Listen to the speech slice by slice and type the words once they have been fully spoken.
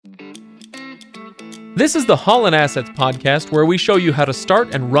This is the Holland Assets podcast, where we show you how to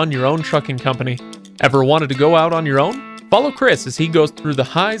start and run your own trucking company. Ever wanted to go out on your own? Follow Chris as he goes through the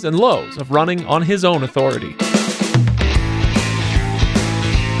highs and lows of running on his own authority.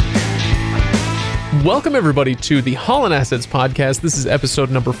 Welcome, everybody, to the Holland Assets podcast. This is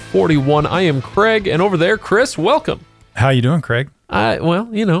episode number 41. I am Craig, and over there, Chris, welcome. How you doing, Craig? I'm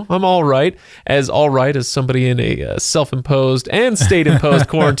all right as somebody in a self-imposed and state-imposed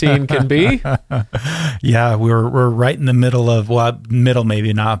quarantine can be. Yeah, we're right in the middle of, middle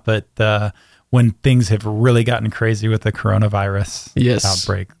maybe not, but when things have really gotten crazy with the coronavirus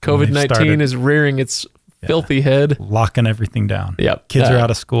outbreak. COVID-19 is rearing its filthy head. Locking everything down. Yep. Kids are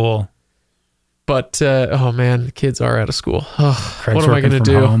out of school. But, the kids are out of school. What am I going to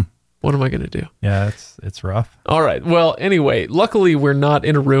do? Home. What am I going to do? Yeah, it's rough. All right. Well, anyway, luckily we're not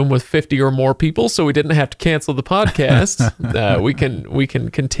in a room with 50 or more people, so we didn't have to cancel the podcast. We can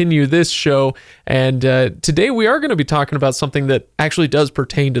continue this show, and today we are going to be talking about something that actually does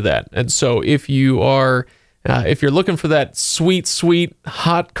pertain to that. And so if you're looking for that sweet,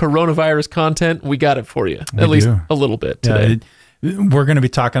 hot coronavirus content, we got it for you. At least a little bit today. We're going to be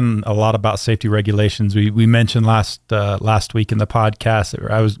talking a lot about safety regulations. We mentioned last week in the podcast that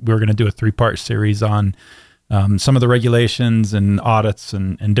we were going to do a 3-part series on some of the regulations and audits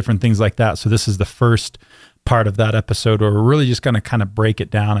and different things like that. So this is the first part of that episode where we're really just going to kind of break it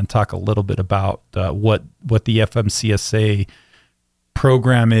down and talk a little bit about what the FMCSA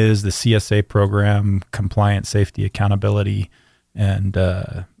program is, the CSA program, compliance, safety, accountability, and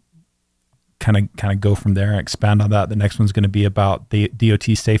kind of go from there and expand on that. The next one's going to be about the DOT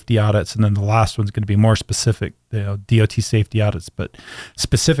safety audits, and then the last one's going to be more specific, DOT safety audits, but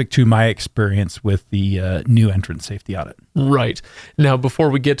specific to my experience with the new entrant safety audit. Right. Now, before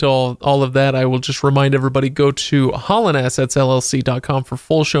we get to all of that, I will just remind everybody, go to hollandassetsllc.com for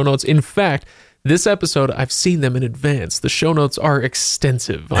full show notes. In fact, this episode, I've seen them in advance. The show notes are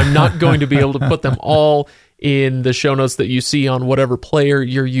extensive. I'm not going to be able to put them all in the show notes that you see on whatever player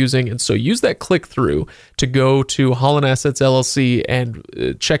you're using. And so use that click through to go to Holland Assets LLC and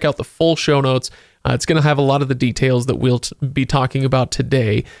check out the full show notes. It's going to have a lot of the details that we'll be talking about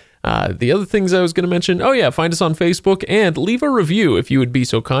today. The other things I was going to mention, find us on Facebook and leave a review if you would be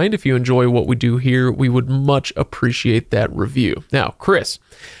so kind. If you enjoy what we do here, we would much appreciate that review. Now, Chris,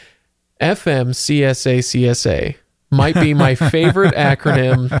 FMCSA might be my favorite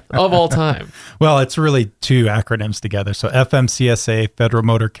acronym of all time. Well, it's really 2 acronyms together. So FMCSA, Federal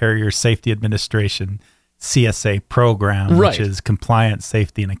Motor Carrier Safety Administration, CSA program, right, which is Compliance,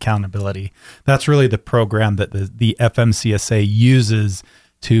 Safety, and Accountability. That's really the program that the FMCSA uses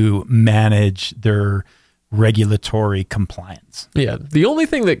to manage their regulatory compliance. Yeah. The only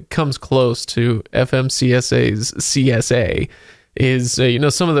thing that comes close to FMCSA's CSA is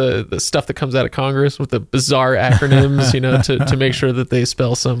some of the stuff that comes out of Congress with the bizarre acronyms, to make sure that they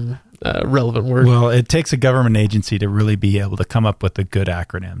spell some relevant word. Well, it takes a government agency to really be able to come up with the good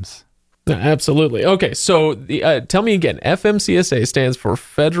acronyms. Absolutely. Okay, so tell me again. FMCSA stands for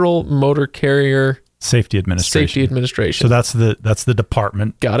Federal Motor Carrier Safety Administration. So that's the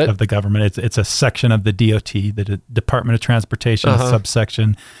department. Got it. Of the government. It's a section of the DOT, the Department of Transportation,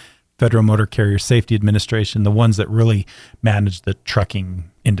 subsection. Federal Motor Carrier Safety Administration, the ones that really manage the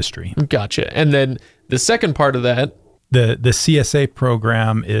trucking industry. Gotcha. And then the second part of that, the CSA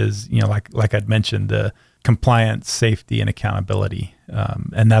program is, like I'd mentioned, the compliance, safety, and accountability,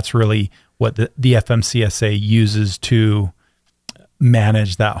 and that's really what the FMCSA uses to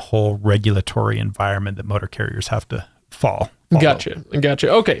manage that whole regulatory environment that motor carriers have to follow. Gotcha.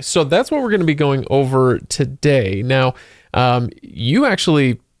 Okay, so that's what we're going to be going over today. Now, you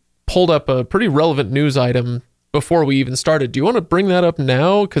actually pulled up a pretty relevant news item before we even started. Do you want to bring that up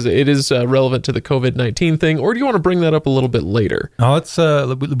now, because it is relevant to the COVID-19 thing, or do you want to bring that up a little bit later? No, let's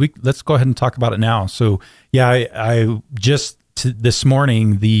go ahead and talk about it now. So, I just this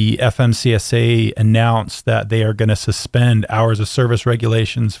morning, the FMCSA announced that they are going to suspend hours of service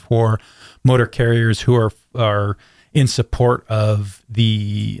regulations for motor carriers who are in support of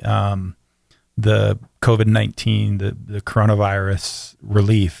the COVID-19, the coronavirus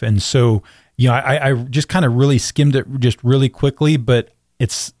relief. And so, I just kind of really skimmed it just really quickly, but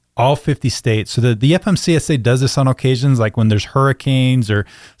it's all 50 states. So the FMCSA does this on occasions, like when there's hurricanes or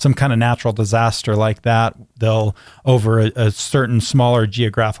some kind of natural disaster like that, they'll, over a certain smaller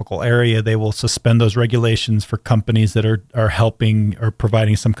geographical area, they will suspend those regulations for companies that are helping or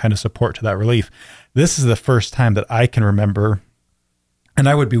providing some kind of support to that relief. This is the first time that I can remember, and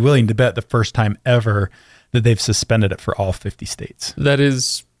I would be willing to bet the first time ever, that they've suspended it for all 50 states. That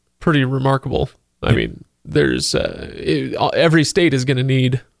is pretty remarkable. I mean, there's every state is going to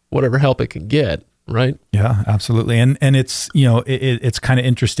need whatever help it can get. right? Yeah, absolutely. And it's, it's kind of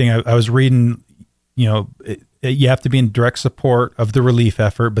interesting. I was reading, you have to be in direct support of the relief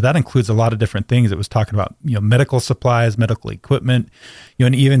effort, but that includes a lot of different things. It was talking about, medical supplies, medical equipment,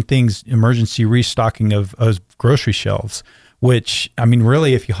 and even things, emergency restocking of grocery shelves, which, I mean,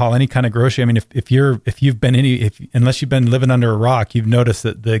 really, if you haul any kind of grocery, I mean, unless you've been living under a rock, you've noticed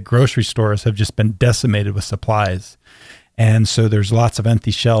that the grocery stores have just been decimated with supplies. And so there's lots of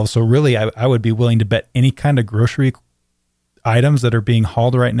empty shelves. So really, I would be willing to bet any kind of grocery items that are being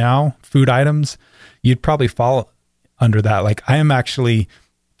hauled right now, food items, you'd probably fall under that. Like, I am actually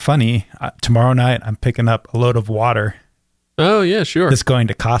tomorrow night, I'm picking up a load of water. Oh, yeah, sure. That's going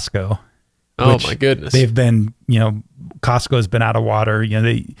to Costco. Oh, my goodness. They've been, Costco has been out of water. You're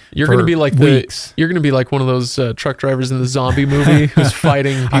going to be like weeks. You're going to be like one of those truck drivers in the zombie movie who's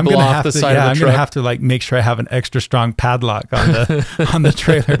fighting people off the side of the truck. I'm going to have to make sure I have an extra strong padlock on the on the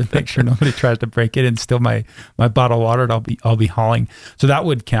trailer to make sure nobody tries to break it and steal my bottle of water. And I'll be hauling. So that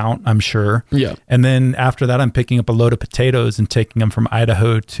would count, I'm sure. Yeah. And then after that, I'm picking up a load of potatoes and taking them from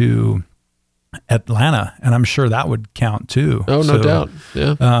Idaho to Atlanta, and I'm sure that would count too. Oh, no doubt.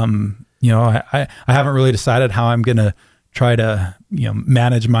 Yeah. I haven't really decided how I'm going to try to,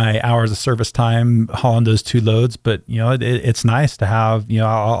 manage my hours of service time hauling those two loads, but it's nice to have,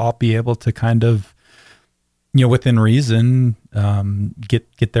 I'll be able to kind of, within reason,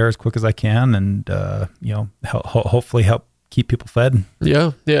 get there as quick as I can and, hopefully help keep people fed.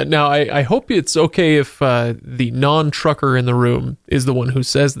 Yeah. Yeah. Now I hope it's okay if, the non-trucker in the room is the one who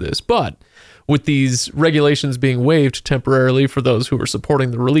says this, but with these regulations being waived temporarily for those who are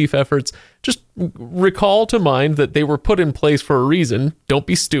supporting the relief efforts, just recall to mind that they were put in place for a reason. Don't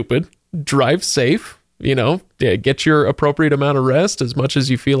be stupid. Drive safe. Get your appropriate amount of rest as much as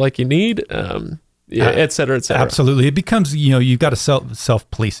you feel like you need, et cetera, et cetera. Absolutely. It becomes, you've got to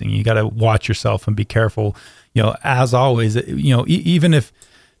self-policing. You got to watch yourself and be careful. As always, even if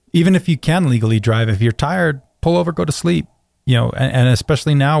you can legally drive, if you're tired, pull over, go to sleep. And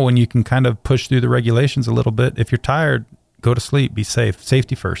especially now when you can kind of push through the regulations a little bit, if you're tired, go to sleep, be safe,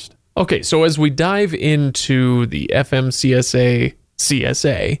 safety first. Okay. So as we dive into the FMCSA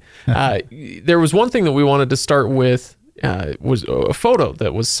CSA, there was one thing that we wanted to start with, was a photo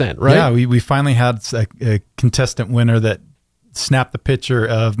that was sent, right? Yeah. We finally had a contestant winner that snapped the picture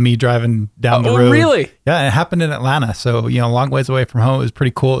of me driving down the road. Oh, really? Yeah. It happened in Atlanta. So, a long ways away from home. It was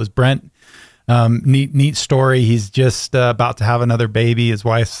pretty cool. It was Brent. Neat story. He's just about to have another baby. His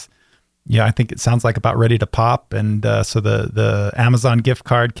wife's, I think it sounds like about ready to pop. And so the Amazon gift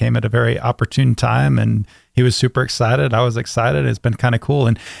card came at a very opportune time, and he was super excited. I was excited. It's been kind of cool.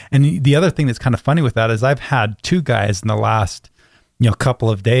 And the other thing that's kind of funny with that is I've had two guys in the last, couple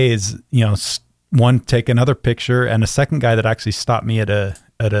of days, one take another picture, and a second guy that actually stopped me at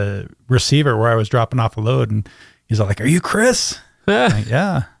a receiver where I was dropping off a load, and he's all like, "Are you Chris?" Like,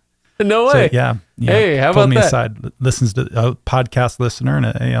 yeah. No way. So, yeah. Hey, how about that? Pulled me aside, listens to a podcast listener, and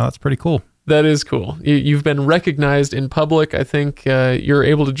that's pretty cool. That is cool. You've been recognized in public. I think you're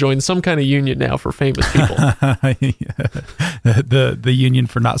able to join some kind of union now for famous people. the union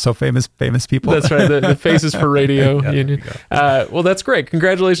for not so famous people. That's right. The Faces for Radio union. Well, that's great.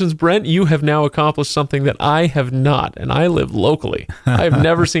 Congratulations, Brent. You have now accomplished something that I have not, and I live locally. I've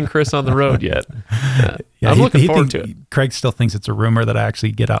never seen Chris on the road yet. I'm looking forward to it. Craig still thinks it's a rumor that I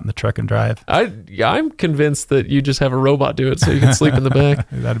actually get out in the truck and drive. I'm convinced that you just have a robot do it so you can sleep in the back.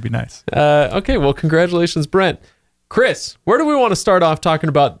 That'd be nice. Okay, well, congratulations, Brent. Chris, where do we want to start off talking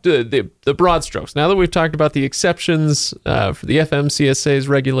about the broad strokes? Now that we've talked about the exceptions for the FMCSA's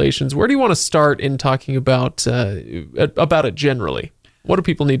regulations, where do you want to start in talking about it generally? What do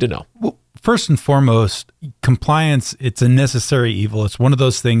people need to know? Well, first and foremost, compliance, it's a necessary evil. It's one of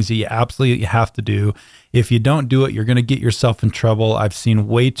those things that you absolutely have to do. If you don't do it, you're going to get yourself in trouble. I've seen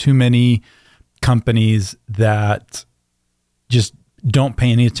way too many companies that just don't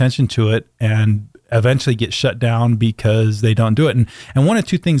pay any attention to it and eventually get shut down because they don't do it. And one of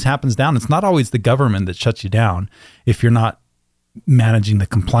two things happens down. It's not always the government that shuts you down if you're not managing the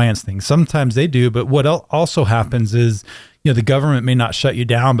compliance thing. Sometimes they do, but what also happens is, the government may not shut you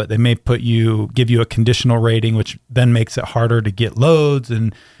down, but they may give you a conditional rating, which then makes it harder to get loads,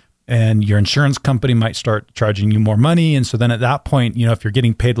 and your insurance company might start charging you more money. And so then at that point, if you're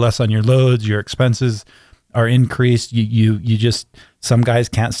getting paid less on your loads, your expenses are increased. You just, some guys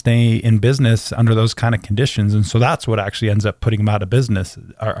can't stay in business under those kind of conditions. And so that's what actually ends up putting them out of business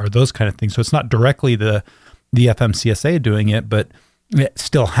are those kind of things. So it's not directly the FMCSA doing it, but it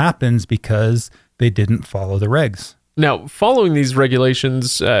still happens because they didn't follow the regs. Now, following these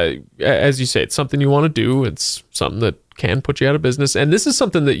regulations, as you say, it's something you want to do. It's something that can put you out of business. And this is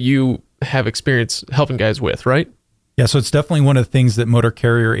something that you have experience helping guys with, right? Yeah, so it's definitely one of the things that Motor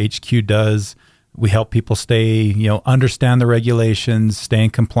Carrier HQ does. We help people stay, understand the regulations, stay in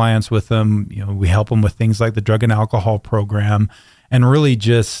compliance with them. We help them with things like the drug and alcohol program, and really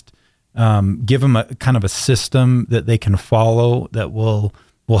just give them a kind of a system that they can follow that will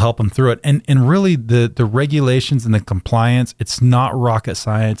help them through it. And really the regulations and the compliance, it's not rocket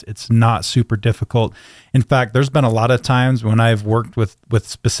science. It's not super difficult. In fact, there's been a lot of times when I've worked with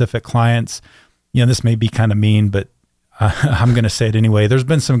specific clients, this may be kind of mean, but I'm going to say it anyway. There's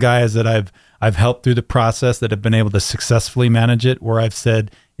been some guys that I've helped through the process that have been able to successfully manage it, where I've said,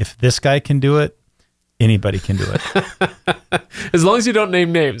 if this guy can do it, anybody can do it. As long as you don't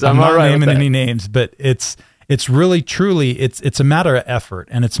name names, I'm all not right naming with that. any names, but it's really truly it's a matter of effort,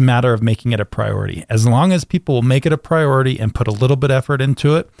 and it's a matter of making it a priority. As long as people will make it a priority and put a little bit of effort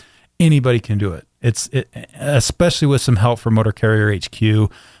into it, anybody can do it. Especially with some help from Motor Carrier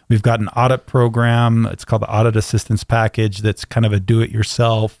HQ. We've got an audit program. It's called the Audit Assistance Package. That's kind of a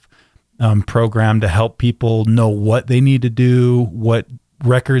do-it-yourself program to help people know what they need to do, what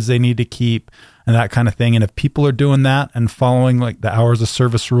records they need to keep, and that kind of thing. And if people are doing that and following like the hours of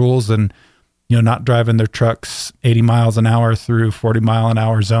service rules, and not driving their trucks 80 miles an hour through 40 mile an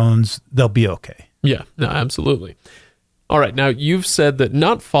hour zones, they'll be okay. Yeah, no, absolutely. All right. Now, you've said that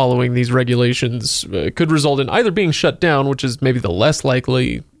not following these regulations could result in either being shut down, which is maybe the less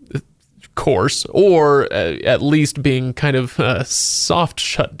likely course, or at least being kind of soft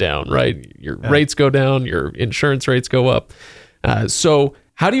shut down, right? Your rates go down, your insurance rates go up. So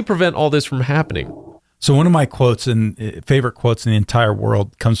how do you prevent all this from happening? So one of my favorite quotes in the entire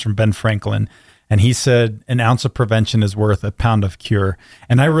world comes from Ben Franklin. And he said, an ounce of prevention is worth a pound of cure.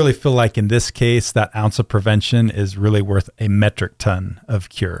 And I really feel like in this case, that ounce of prevention is really worth a metric ton of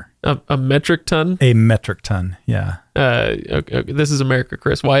cure. A metric ton? A metric ton, yeah. Okay, this is America,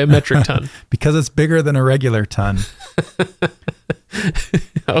 Chris. Why a metric ton? Because it's bigger than a regular ton.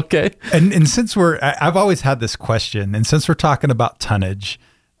 Okay. And since I've always had this question, and since we're talking about tonnage,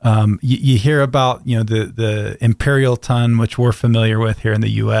 you hear about, the imperial ton, which we're familiar with here in the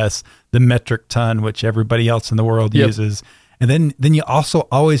U.S., the metric ton, which everybody else in the world uses. And then you also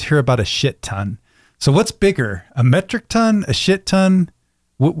always hear about a shit ton. So what's bigger, a metric ton, a shit ton?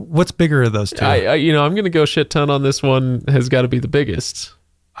 What's bigger of those two? I'm going to go shit ton on this one. Has got to be the biggest.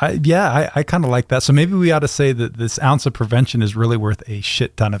 I kind of like that. So maybe we ought to say that this ounce of prevention is really worth a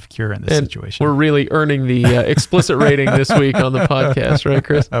shit ton of cure in this situation. We're really earning the explicit rating this week on the podcast, right,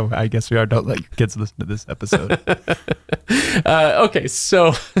 Chris? Oh, I guess we are. Don't let your kids listen to this episode. Okay,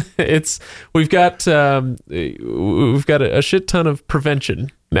 so we've got a shit ton of prevention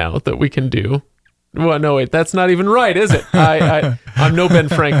now that we can do. Well, no, wait, that's not even right, is it? I'm no Ben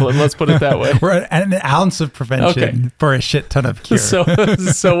Franklin. Let's put it that way. We're at an ounce of prevention for a shit ton of cure. So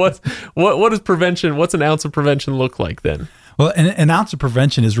what is prevention? What's an ounce of prevention look like then? Well, an ounce of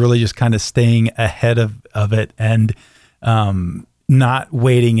prevention is really just kind of staying ahead of it, and not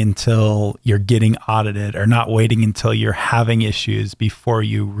waiting until you're getting audited, or not waiting until you're having issues before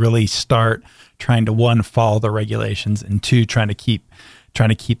you really start trying to, one, follow the regulations, and two, trying to keep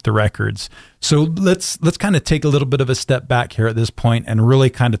the records. So let's kind of take a little bit of a step back here at this point and really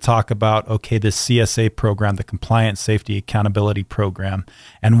kind of talk about, okay, this CSA program, the Compliance Safety Accountability Program,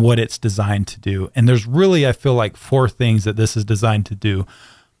 and what it's designed to do. And there's really, I feel like, 4 things that this is designed to do.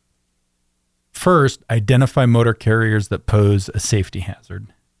 First, identify motor carriers that pose a safety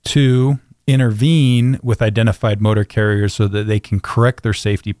hazard. 2, intervene with identified motor carriers so that they can correct their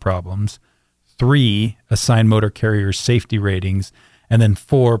safety problems. 3, assign motor carriers safety ratings. And then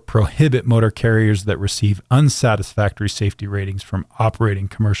 4, prohibit motor carriers that receive unsatisfactory safety ratings from operating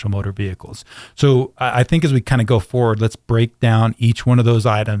commercial motor vehicles. So I think as we kind of go forward, let's break down each one of those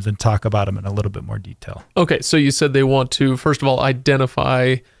items and talk about them in a little bit more detail. Okay, so you said they want to, first of all,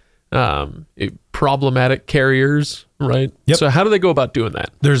 identify problematic carriers, right? Yep. So how do they go about doing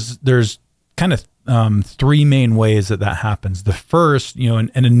that? There's kind of 3 main ways that happens. The first, and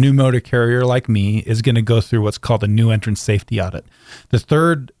a new motor carrier like me is going to go through what's called a new entrant safety audit. The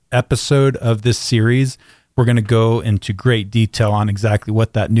 3rd episode of this series, we're going to go into great detail on exactly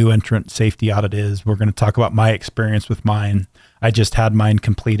what that new entrant safety audit is. We're going to talk about my experience with mine. I just had mine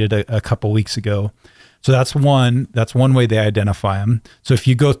completed a couple weeks ago. So that's one way they identify them. So if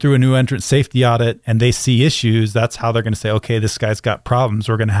you go through a new entrant safety audit and they see issues, that's how they're going to say, okay, this guy's got problems.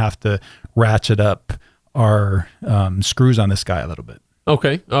 We're going to have to ratchet up our screws on this guy a little bit.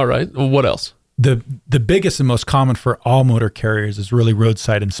 Okay. All right. What else? The biggest and most common for all motor carriers is really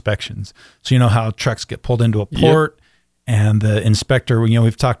roadside inspections. So you know how trucks get pulled into a port, And the inspector,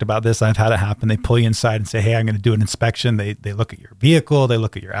 we've talked about this. I've had it happen. They pull you inside and say, hey, I'm going to do an inspection. They look at your vehicle. They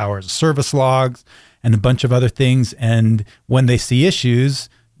look at your hours of service logs and a bunch of other things. And when they see issues,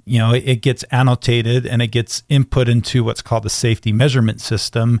 it gets annotated and it gets input into what's called the safety measurement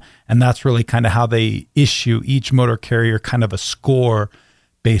system. And that's really kind of how they issue each motor carrier kind of a score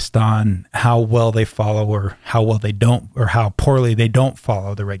based on how well they follow or how well they don't, or how poorly they don't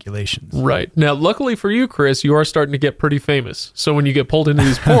follow the regulations. Right. Now, luckily for you, Chris, you are starting to get pretty famous. So when you get pulled into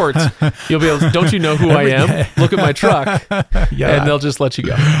these ports, you'll be able to, don't you know who I am? Look at my truck. Yeah. And they'll just let you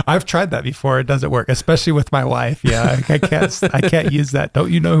go. I've tried that before. It doesn't work, especially with my wife. Yeah. I can't use that.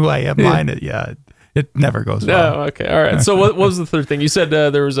 Don't you know who I am? Mine. Yeah. It never goes well. No, okay. All right. So what was the third thing? You said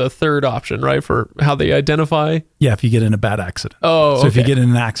there was a third option, right, for how they identify? Yeah, if you get in a bad accident. Oh, so if you get in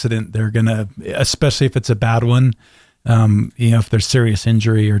an accident, they're going to, especially if it's a bad one, if there's serious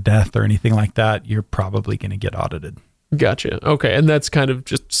injury or death or anything like that, you're probably going to get audited. Gotcha. Okay. And that's kind of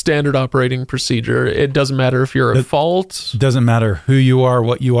just standard operating procedure. It doesn't matter if you're at fault. It doesn't matter who you are,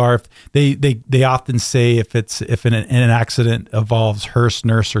 what you are. They often say if an accident involves hearse,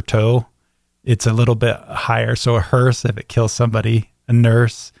 nurse, or tow, it's a little bit higher. So a hearse, if it kills somebody, a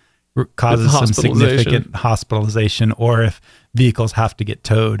nurse causes some significant hospitalization, or if vehicles have to get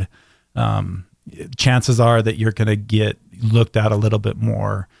towed, chances are that you're going to get looked at a little bit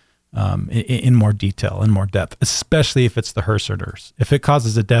more in more detail, in more depth, especially if it's the hearse or nurse. If it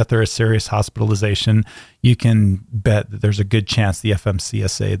causes a death or a serious hospitalization, you can bet that there's a good chance the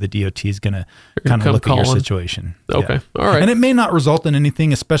FMCSA, the DOT, is going to kind of look at your situation. Okay. Yeah. All right. And it may not result in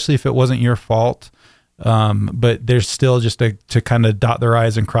anything, especially if it wasn't your fault. But there's still just to kind of dot their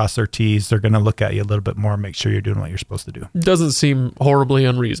I's and cross their T's. They're going to look at you a little bit more and make sure you're doing what you're supposed to do. Doesn't seem horribly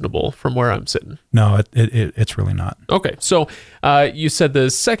unreasonable from where I'm sitting. No, it's really not. Okay. So you said the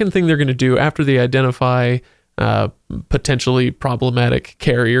second thing they're going to do after they identify potentially problematic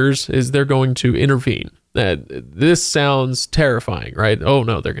carriers is they're going to intervene. This sounds terrifying, right? Oh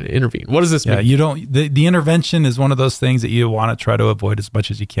no, they're going to intervene. What does this mean? Yeah, the intervention is one of those things that you want to try to avoid as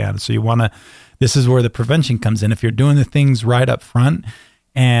much as you can. So this is where the prevention comes in. If you're doing the things right up front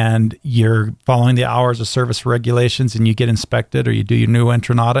and you're following the hours of service regulations and you get inspected, or you do your new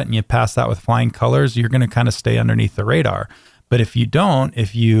entrant audit and you pass that with flying colors, you're going to kind of stay underneath the radar. But if you don't,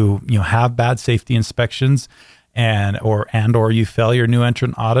 if you have bad safety inspections or you fail your new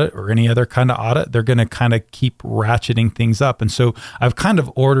entrant audit or any other kind of audit, they're going to kind of keep ratcheting things up. And so I've kind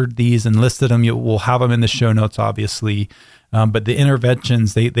of ordered these and listed them. We'll have them in the show notes, obviously. But the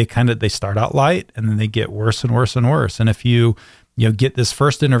interventions, they start out light and then they get worse and worse and worse. And if you get this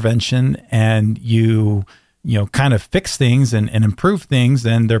first intervention and you kind of fix things and improve things,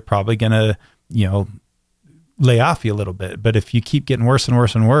 then they're probably going to, lay off you a little bit. But if you keep getting worse and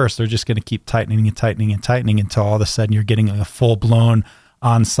worse and worse, they're just going to keep tightening and tightening and tightening until all of a sudden you're getting a full blown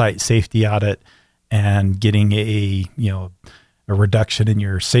on-site safety audit and getting a reduction in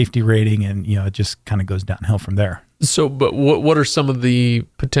your safety rating. And, it just kind of goes downhill from there. So, but what are some of the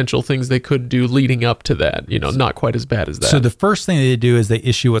potential things they could do leading up to that? Not quite as bad as that. So the first thing they do is they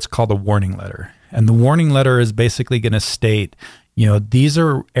issue what's called a warning letter. And the warning letter is basically going to state, these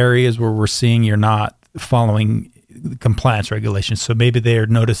are areas where we're seeing you're not following compliance regulations. So maybe they're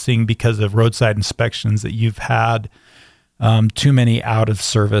noticing because of roadside inspections that you've had too many out of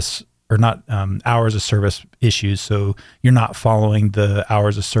service or not hours of service issues. So you're not following the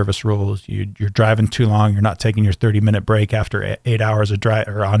hours of service rules. You're driving too long. You're not taking your 30-minute break after 8 hours of drive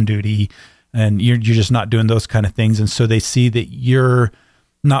or on duty, and you're just not doing those kind of things. And so they see that you're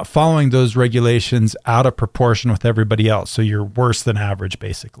not following those regulations out of proportion with everybody else. So you're worse than average,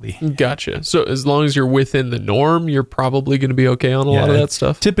 basically. Gotcha. So as long as you're within the norm, you're probably going to be okay on a lot of that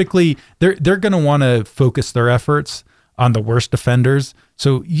stuff. Typically, they're going to want to focus their efforts on the worst offenders.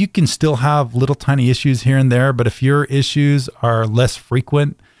 So you can still have little tiny issues here and there, but if your issues are less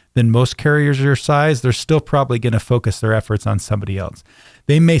frequent than most carriers your size, they're still probably going to focus their efforts on somebody else.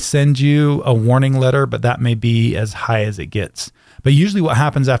 They may send you a warning letter, but that may be as high as it gets. But usually what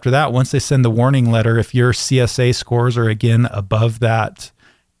happens after that, once they send the warning letter, if your CSA scores are again above that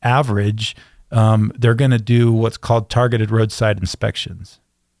average, they're going to do what's called targeted roadside inspections.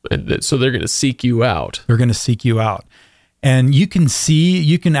 And so they're going to seek you out. They're going to seek you out. And you can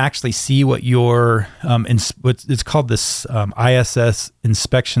actually see what your, it's called this ISS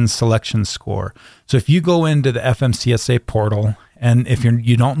inspection selection score. So if you go into the FMCSA portal, and if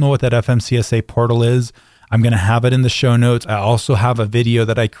you don't know what that FMCSA portal is, I'm going to have it in the show notes. I also have a video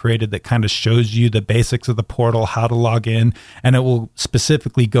that I created that kind of shows you the basics of the portal, how to log in, and it will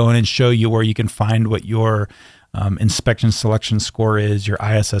specifically go in and show you where you can find what your inspection selection score is, your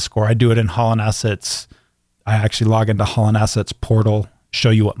ISS score. I do it in Holland Assets I actually log into Holland Assets portal, show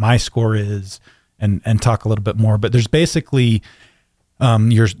you what my score is, and talk a little bit more. But there's basically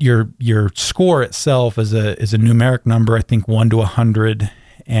your score itself is a numeric number, I think 1 to 100,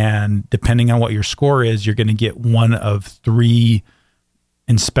 and depending on what your score is, you're going to get one of 3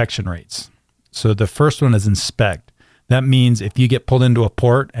 inspection rates. So the first one is inspect. That means if you get pulled into a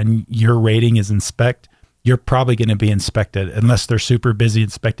port and your rating is inspect, you're probably going to be inspected unless they're super busy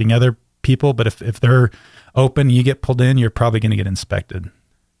inspecting other people. But if they're open, you get pulled in, you're probably going to get inspected.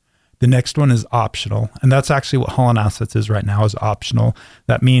 The next one is optional. And that's actually what Holland Assets is right now, is optional.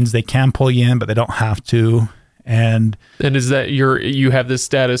 That means they can pull you in, but they don't have to. And is that you have this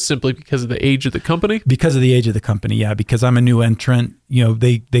status simply because of the age of the company? Because of the age of the company, yeah. Because I'm a new entrant,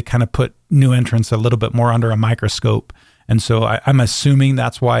 they kind of put new entrants a little bit more under a microscope. And so I'm assuming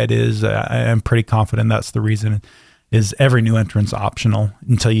that's why it is. I'm pretty confident that's the reason, is every new entrant's optional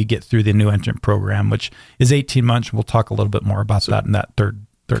until you get through the new entrant program, which is 18 months. We'll talk a little bit more about that in that third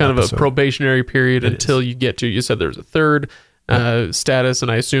kind episode. Of a probationary period until you get to, you said there's a third status, and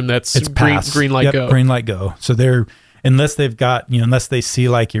I assume that's green light go. Green light go. So unless they've got, unless they see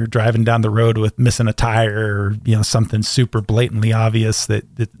like you're driving down the road with missing a tire or, something super blatantly obvious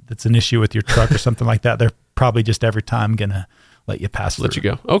that's an issue with your truck or something like that, they're probably just every time going to let you pass through. Let you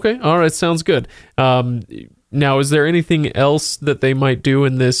go. Okay. All right. Sounds good. Now, is there anything else that they might do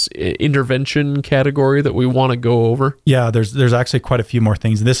in this intervention category that we want to go over? Yeah, there's actually quite a few more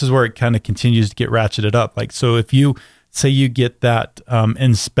things. And this is where it kind of continues to get ratcheted up. Like, so if you say you get that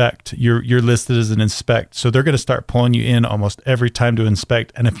inspect, you're listed as an inspect. So they're going to start pulling you in almost every time to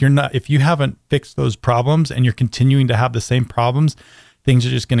inspect. And if you haven't fixed those problems and you're continuing to have the same problems, things are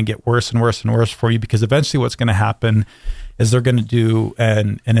just going to get worse and worse and worse for you, because eventually what's going to happen is they're going to do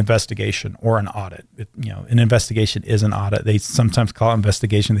an investigation or an audit. An investigation is an audit. They sometimes call it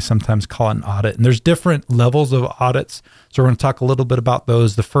investigation. They sometimes call it an audit. And there's different levels of audits. So we're going to talk a little bit about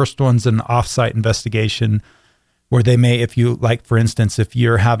those. The first one's an offsite investigation, where they may, for instance, if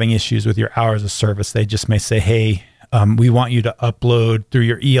you're having issues with your hours of service, they just may say, hey, we want you to upload through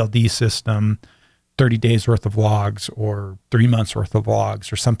your ELD system 30 days worth of logs or 3 months worth of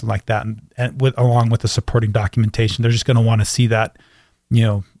logs or something like that. And along with the supporting documentation, they're just going to want to see that,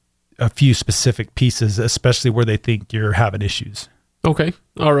 a few specific pieces, especially where they think you're having issues. Okay.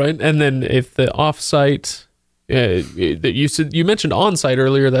 All right. And then if the offsite, you mentioned on-site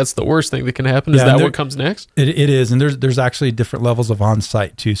earlier, that's the worst thing that can happen. Is that what comes next? It is. And there's actually different levels of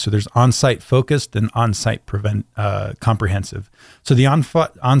on-site too. So there's on-site focused and on-site comprehensive. So the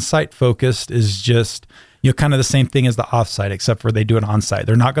on-site focused is just, kind of the same thing as the off-site, except for they do it on-site.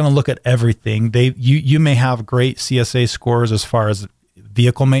 They're not going to look at everything. You may have great CSA scores as far as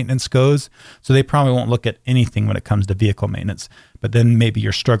vehicle maintenance goes, so they probably won't look at anything when it comes to vehicle maintenance. But then maybe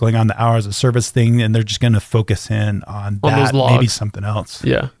you're struggling on the hours of service thing, and they're just going to focus in on that, those logs. Maybe something else.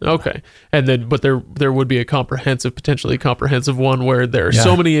 Yeah. Okay. And then, but there would be a potentially comprehensive one where there are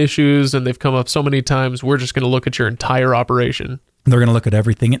so many issues and they've come up so many times. We're just going to look at your entire operation. They're going to look at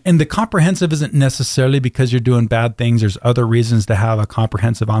everything. And the comprehensive isn't necessarily because you're doing bad things. There's other reasons to have a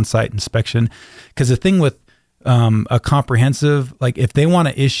comprehensive on-site inspection. Because the thing with a comprehensive, like if they want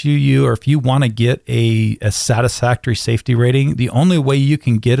to issue you, or if you want to get a satisfactory safety rating, the only way you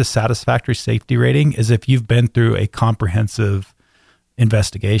can get a satisfactory safety rating is if you've been through a comprehensive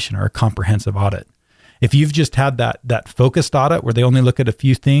investigation or a comprehensive audit. If you've just had that focused audit where they only look at a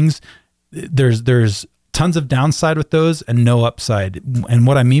few things, there's tons of downside with those and no upside. And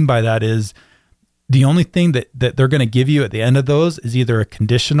what I mean by that is the only thing that they're going to give you at the end of those is either a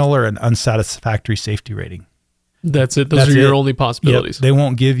conditional or an unsatisfactory safety rating. That's it. Those are your only possibilities. Yep. They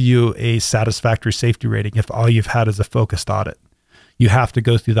won't give you a satisfactory safety rating if all you've had is a focused audit. You have to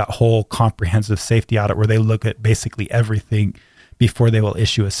go through that whole comprehensive safety audit where they look at basically everything before they will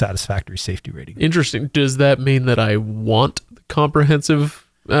issue a satisfactory safety rating. Interesting. Does that mean that I want the comprehensive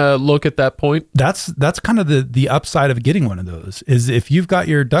look at that point? That's kind of the upside of getting one of those, is if you've got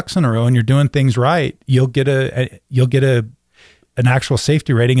your ducks in a row and you're doing things right, you'll get an actual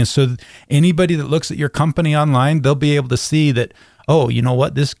safety rating. And so anybody that looks at your company online, they'll be able to see that, oh, you know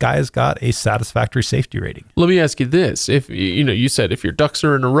what, this guy's got a satisfactory safety rating. Let me ask you this. If you said if your ducks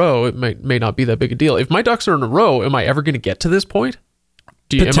are in a row, it may not be that big a deal. If my ducks are in a row, am I ever going to get to this point?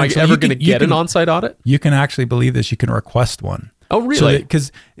 Am I ever going to get an on-site audit? You can actually believe this. You can request one. Oh, really?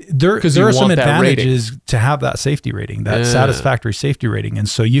 Because there are some advantages to have that safety rating, that satisfactory safety rating. And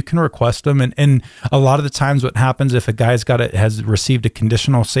so you can request them. And a lot of the times what happens if a guy's has received a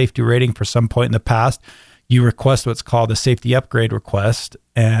conditional safety rating for some point in the past, you request what's called a safety upgrade request,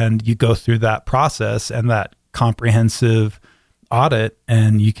 and you go through that process, and that comprehensive audit,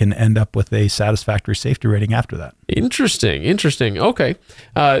 and you can end up with a satisfactory safety rating after that. Interesting. Okay.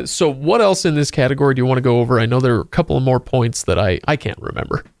 So what else in this category do you want to go over? I know there are a couple of more points that I can't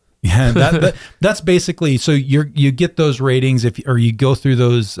remember. Yeah, that's basically, so you get those ratings or you go through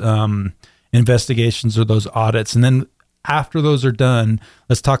those investigations or those audits, and then after those are done,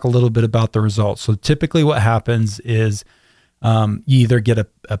 let's talk a little bit about the results. So typically what happens is you either get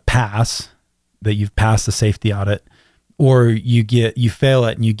a pass, that you've passed the safety audit, or you fail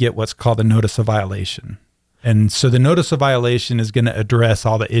it and you get what's called a notice of violation. And so the notice of violation is going to address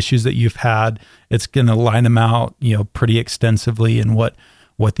all the issues that you've had. It's going to line them out, pretty extensively, and what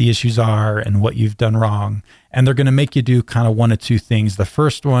the issues are and what you've done wrong. And they're going to make you do kind of one of two things. The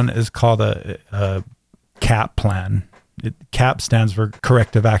first one is called a CAP plan. CAP stands for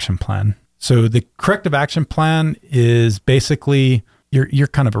Corrective Action Plan. So the Corrective Action Plan is basically, you're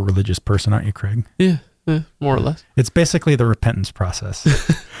kind of a religious person, aren't you, Craig? Yeah, more or less. It's basically the repentance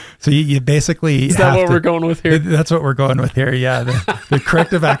process. So you basically is that what we're going with here? That's what we're going with here. Yeah, the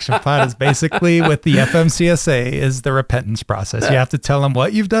Corrective Action Plan is basically, with the FMCSA, is the repentance process. You have to tell them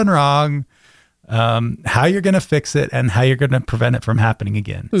what you've done wrong, how you're going to fix it, and how you're going to prevent it from happening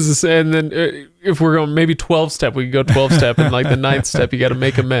again. And then if we're going maybe 12-step, we could go 12-step, and like the 9th step, you got to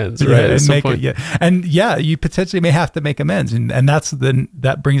make amends, right? And you potentially may have to make amends, and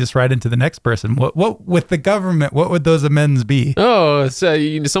that brings us right into the next person. What with the government? What would those amends be? Oh, it's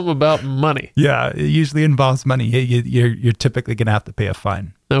something about money. Yeah, it usually involves money. You're typically going to have to pay a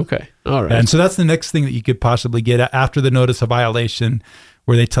fine. Okay, all right. And so that's the next thing that you could possibly get after the notice of violation,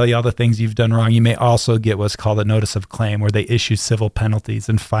 where they tell you all the things you've done wrong. You may also get what's called a notice of claim, where they issue civil penalties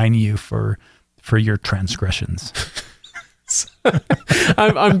and fine you for your transgressions.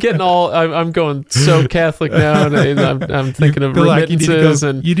 I'm going so Catholic now, and I'm thinking of remittances,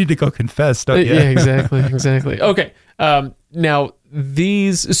 you need to go confess, don't you? Yeah, exactly. Okay. Now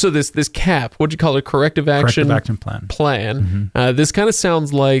this CAP, what do you call it? Corrective Action Plan. Mm-hmm. This kind of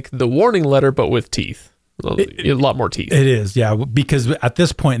sounds like the warning letter, but with teeth. A lot more teeth. It is, yeah, because at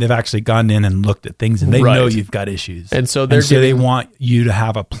this point they've actually gone in and looked at things, and they know you've got issues, and so they want you to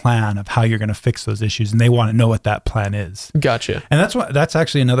have a plan of how you're going to fix those issues, and they want to know what that plan is. Gotcha. And that's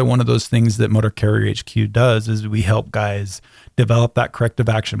actually another one of those things that Motor Carrier HQ does, is we help guys develop that corrective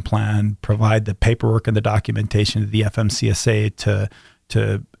action plan, provide the paperwork and the documentation to the FMCSA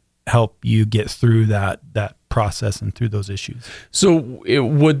to help you get through that process and through those issues. So it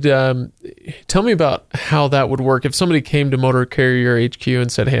would tell me about how that would work if somebody came to Motor Carrier HQ and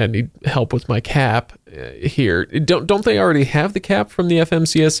said, "Hey, I need help with my CAP here." Don't they already have the CAP from the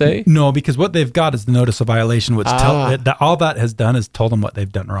FMCSA? No, because what they've got is the notice of violation, which all that has done is told them what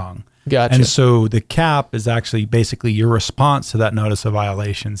they've done wrong. Gotcha. And so the CAP is actually basically your response to that notice of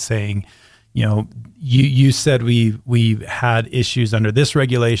violation, saying, you said we had issues under this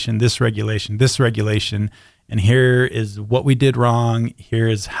regulation, and here is what we did wrong. Here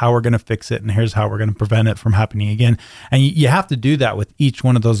is how we're going to fix it, and here's how we're going to prevent it from happening again. And you have to do that with each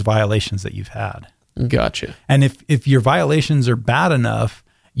one of those violations that you've had. Gotcha. And if your violations are bad enough,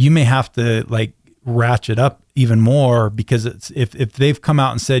 you may have to ratchet up even more, because if they've come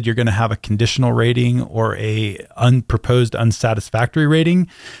out and said you're going to have a conditional rating or a unproposed unsatisfactory rating,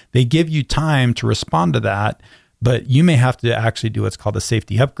 they give you time to respond to that, but you may have to actually do what's called a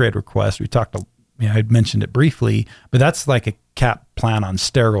safety upgrade request. I'd mentioned it briefly, but that's like a CAP plan on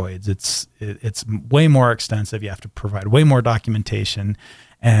steroids. It's way more extensive. You have to provide way more documentation,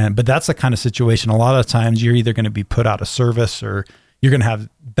 but that's the kind of situation. A lot of times you're either going to be put out of service, or you're going to have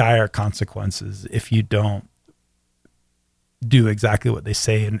dire consequences if you don't do exactly what they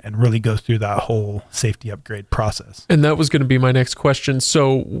say and really go through that whole safety upgrade process. And that was going to be my next question.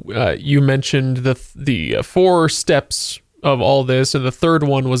 So you mentioned the 4 steps of all this, and the third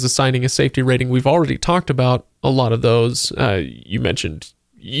one was assigning a safety rating. We've already talked about a lot of those. You mentioned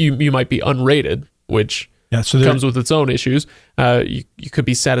you might be unrated, which comes with its own issues. You could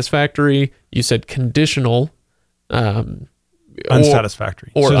be satisfactory. You said conditional.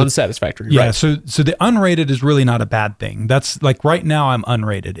 Unsatisfactory. Or unsatisfactory, yeah, right. So the unrated is really not a bad thing. That's like right now I'm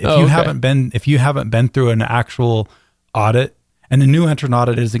unrated. If you haven't been through an actual audit, and the new entrant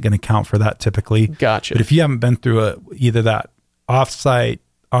audit isn't going to count for that typically. Gotcha. But if you haven't been through either that off-site,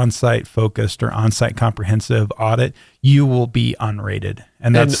 on-site focused, or on-site comprehensive audit, you will be unrated.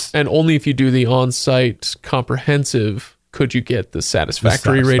 And only if you do the on-site comprehensive could you get the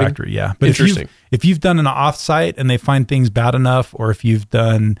satisfactory rating. Yeah. But if you've done an off-site and they find things bad enough, or if you've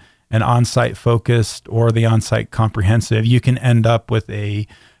done an on-site focused or the on-site comprehensive, you can end up with a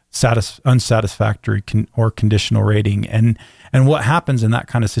unsatisfactory or conditional rating. And what happens in that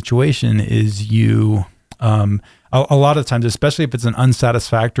kind of situation is you A lot of times, especially if it's an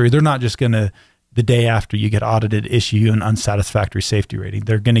unsatisfactory, they're not just going to, the day after you get audited, issue you an unsatisfactory safety rating.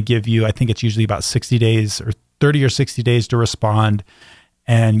 They're going to give you, I think it's usually about 60 days or 30 or 60 days to respond.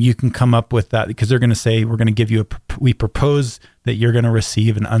 And you can come up with that because they're going to say, we're going to give you we propose that you're going to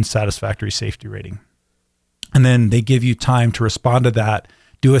receive an unsatisfactory safety rating. And then they give you time to respond to that,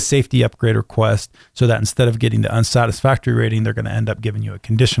 do a safety upgrade request so that instead of getting the unsatisfactory rating, they're going to end up giving you a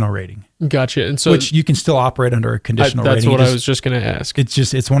conditional rating. Gotcha. And so, which you can still operate under a conditional that's rating. That's what I was just going to ask.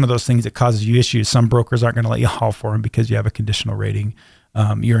 It's one of those things that causes you issues. Some brokers aren't going to let you haul for them because you have a conditional rating.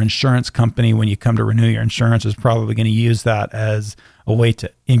 Your insurance company, when you come to renew your insurance, is probably going to use that as a way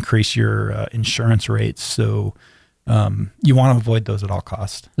to increase your insurance rates. So you want to avoid those at all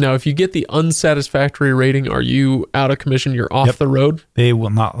costs. Now, if you get the unsatisfactory rating, are you out of commission? You're off the road? They will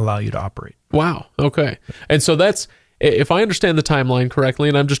not allow you to operate. Wow. Okay. And so that's, if I understand the timeline correctly,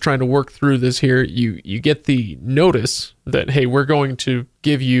 and I'm just trying to work through this here, you get the notice that, hey, we're going to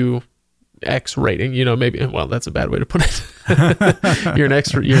give you X rating, maybe, well, that's a bad way to put it. You're an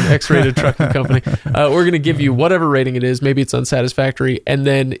X-rated trucking company. We're going to give you whatever rating it is. Maybe it's unsatisfactory. And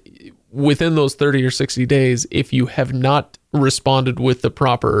then within those 30 or 60 days, if you have not responded with the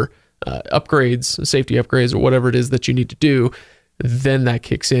proper upgrades, safety upgrades, or whatever it is that you need to do, then that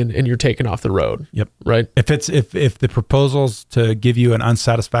kicks in and you're taken off the road. Yep. Right. If the proposal's to give you an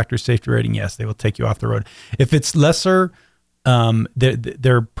unsatisfactory safety rating, yes, they will take you off the road. If it's lesser,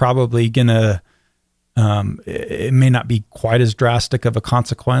 they're probably gonna, it may not be quite as drastic of a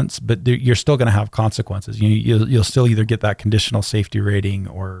consequence, but you're still going to have consequences. You'll still either get that conditional safety rating,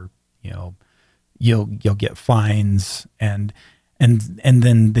 or you'll get fines, and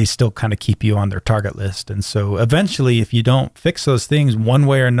then they still kind of keep you on their target list. And so eventually, if you don't fix those things one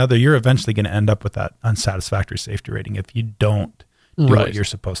way or another, you're eventually going to end up with that unsatisfactory safety rating if you don't do what you're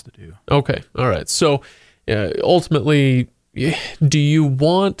supposed to do. Okay. All right. So ultimately, do you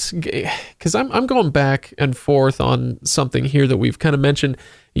want, because I'm going back and forth on something here that we've kind of mentioned.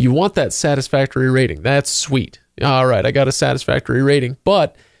 You want that satisfactory rating. That's sweet. All right, I got a satisfactory rating.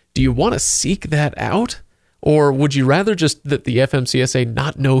 But do you want to seek that out? Or would you rather just that the FMCSA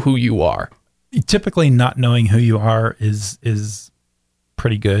not know who you are? Typically, not knowing who you are is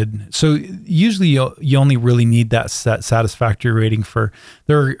pretty good. So usually you only really need that satisfactory rating for,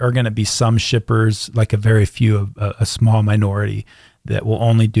 there are going to be some shippers, like a very few, a small minority, that will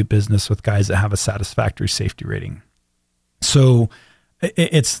only do business with guys that have a satisfactory safety rating. So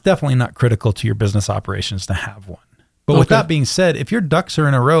it's definitely not critical to your business operations to have one. But with that being said, if your ducks are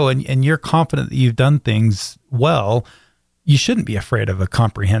in a row and you're confident that you've done things well, you shouldn't be afraid of a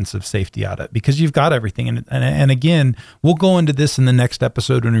comprehensive safety audit because you've got everything. And again, we'll go into this in the next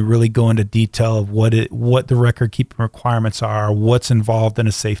episode when we really go into detail of what the record keeping requirements are, what's involved in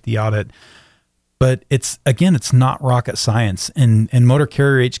a safety audit. But it's not rocket science. And Motor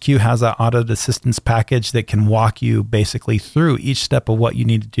Carrier HQ has that audit assistance package that can walk you basically through each step of what you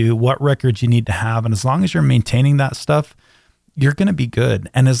need to do, what records you need to have. And as long as you're maintaining that stuff, you're going to be good.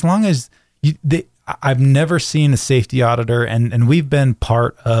 And as long as I've never seen a safety auditor, and we've been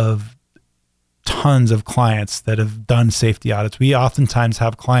part of tons of clients that have done safety audits. We oftentimes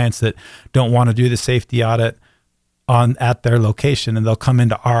have clients that don't want to do the safety audit at their location, and they'll come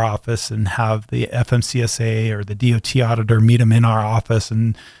into our office and have the FMCSA or the DOT auditor meet them in our office,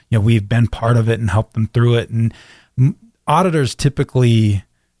 and we've been part of it and helped them through it. And auditors typically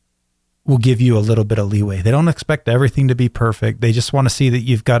will give you a little bit of leeway. They don't expect everything to be perfect. They just want to see that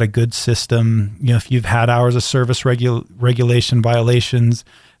you've got a good system. If you've had hours of service regulation violations,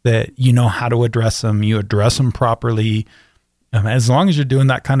 that you know how to address them, you address them properly. As long as you're doing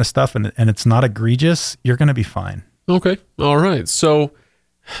that kind of stuff and it's not egregious, you're going to be fine. Okay. All right. So,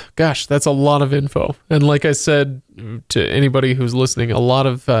 gosh, that's a lot of info. And like I said to anybody who's listening, a lot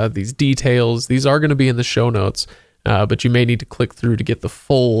of these details, these are going to be in the show notes. But you may need to click through to get the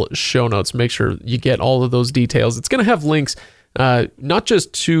full show notes. Make sure you get all of those details. It's going to have links, not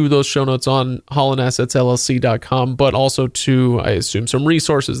just to those show notes on HollandAssetsLLC.com, but also to, I assume, some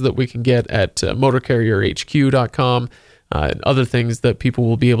resources that we can get at MotorCarrierHQ.com, and other things that people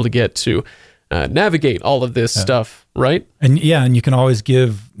will be able to get to navigate all of this stuff, right? And you can always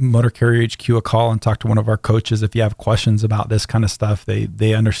give Motor Carrier HQ a call and talk to one of our coaches if you have questions about this kind of stuff.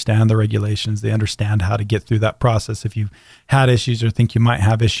 They understand the regulations. They understand how to get through that process. If you've had issues or think you might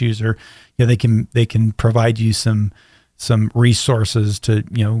have issues, or they can provide you some resources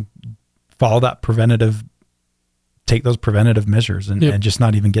to follow that take those preventative measures and just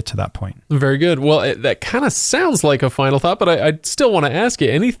not even get to that point. Very good. Well, that kind of sounds like a final thought, but I still want to ask you,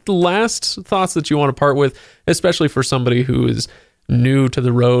 any last thoughts that you want to part with, especially for somebody who is new to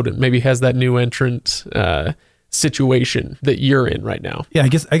the road and maybe has that new entrant situation that you're in right now? Yeah,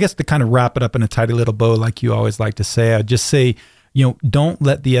 I guess to kind of wrap it up in a tidy little bow, like you always like to say, I'd just say, don't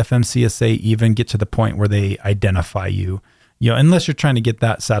let the FMCSA even get to the point where they identify you, unless you're trying to get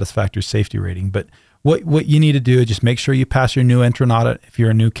that satisfactory safety rating. But what you need to do is just make sure you pass your new entrant audit if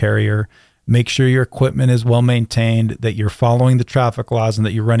you're a new carrier. Make sure your equipment is well maintained, that you're following the traffic laws, and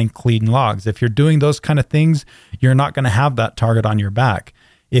that you're running clean logs. If you're doing those kind of things, you're not going to have that target on your back.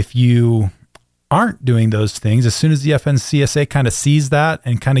 If you aren't doing those things, as soon as the FMCSA kind of sees that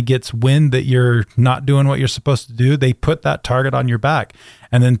and kind of gets wind that you're not doing what you're supposed to do, they put that target on your back.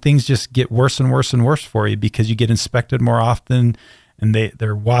 And then things just get worse and worse and worse for you because you get inspected more often and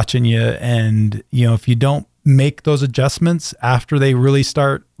they're watching you. And, if you don't make those adjustments after they really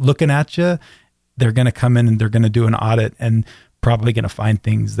start looking at you, they're going to come in and they're going to do an audit and probably going to find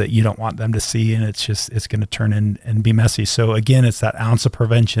things that you don't want them to see. And it's going to turn in and be messy. So again, it's that ounce of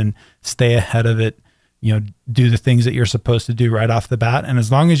prevention, stay ahead of it, do the things that you're supposed to do right off the bat. And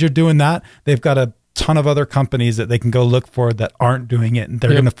as long as you're doing that, they've got a ton of other companies that they can go look for that aren't doing it. And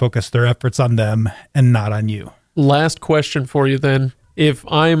they're going to focus their efforts on them and not on you. Last question for you then. If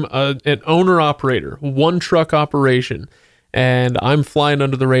I'm an owner-operator, one truck operation, and I'm flying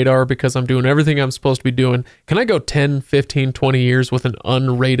under the radar because I'm doing everything I'm supposed to be doing, can I go 10, 15, 20 years with an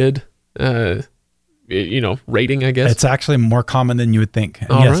unrated rating, I guess? It's actually more common than you would think.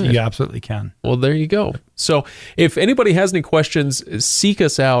 Yes, you absolutely can. Well, there you go. So if anybody has any questions, seek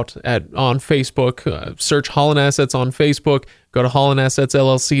us out on Facebook. Search Holland Assets on Facebook. Go to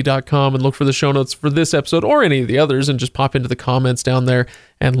hollandassetsllc.com and look for the show notes for this episode or any of the others, and just pop into the comments down there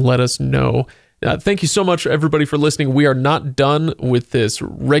and let us know. Thank you so much, everybody, for listening. We are not done with this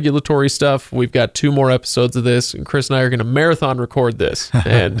regulatory stuff. We've got 2 more episodes of this, and Chris and I are going to marathon record this,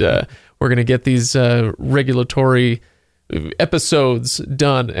 and we're going to get these regulatory episodes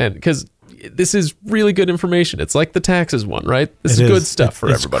done, and because this is really good information. It's like the taxes one, right? This is good stuff for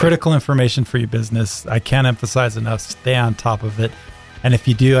everybody. It's critical information for your business. I can't emphasize enough. Stay on top of it. And if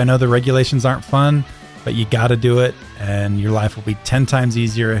you do, I know the regulations aren't fun, but you got to do it, and your life will be 10 times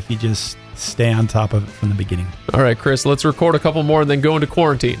easier if you just stay on top of it from the beginning. All right, Chris, let's record a couple more and then go into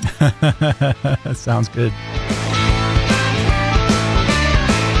quarantine. Sounds good.